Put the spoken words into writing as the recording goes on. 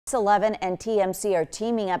Fox 11 and TMC are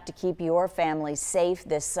teaming up to keep your family safe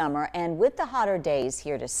this summer. And with the hotter days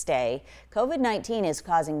here to stay, COVID-19 is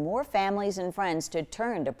causing more families and friends to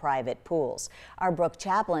turn to private pools. Our Brooke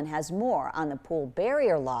Chaplin has more on the pool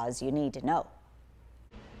barrier laws you need to know.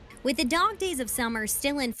 With the dog days of summer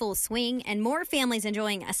still in full swing and more families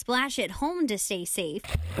enjoying a splash at home to stay safe,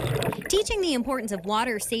 teaching the importance of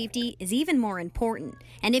water safety is even more important.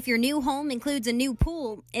 And if your new home includes a new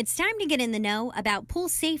pool, it's time to get in the know about pool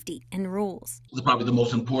safety and rules. Probably the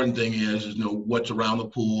most important thing is know what's around the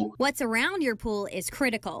pool. What's around your pool is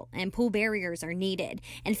critical, and pool barriers are needed.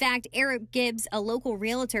 In fact, Eric Gibbs, a local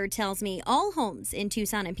realtor, tells me all homes in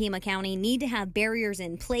Tucson and Pima County need to have barriers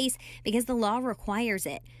in place because the law requires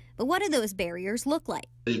it. But what do those barriers look like?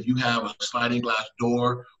 If you have a sliding glass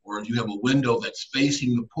door or if you have a window that's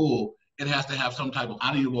facing the pool, it has to have some type of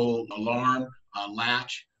audible alarm,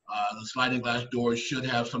 latch. The sliding glass doors should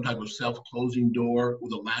have some type of self-closing door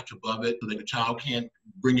with a latch above it so that a child can't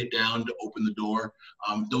bring it down to open the door,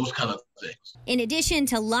 those kind of things. In addition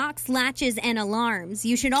to locks, latches, and alarms,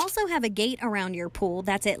 you should also have a gate around your pool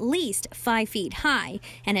that's at least 5 feet high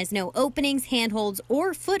and has no openings, handholds,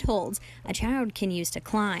 or footholds a child can use to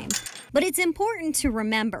climb. But it's important to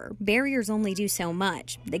remember, barriers only do so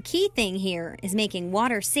much. The key thing here is making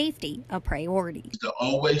water safety a priority. To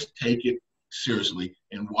always take it seriously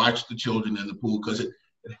and watch the children in the pool, because it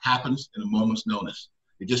happens in a moment's notice.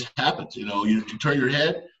 It just happens. You turn your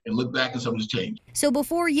head and look back and something's changed. So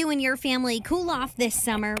before you and your family cool off this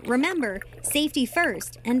summer, remember, safety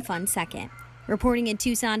first and fun second. Reporting in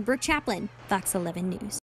Tucson, Brooke Chaplin, Fox 11 News.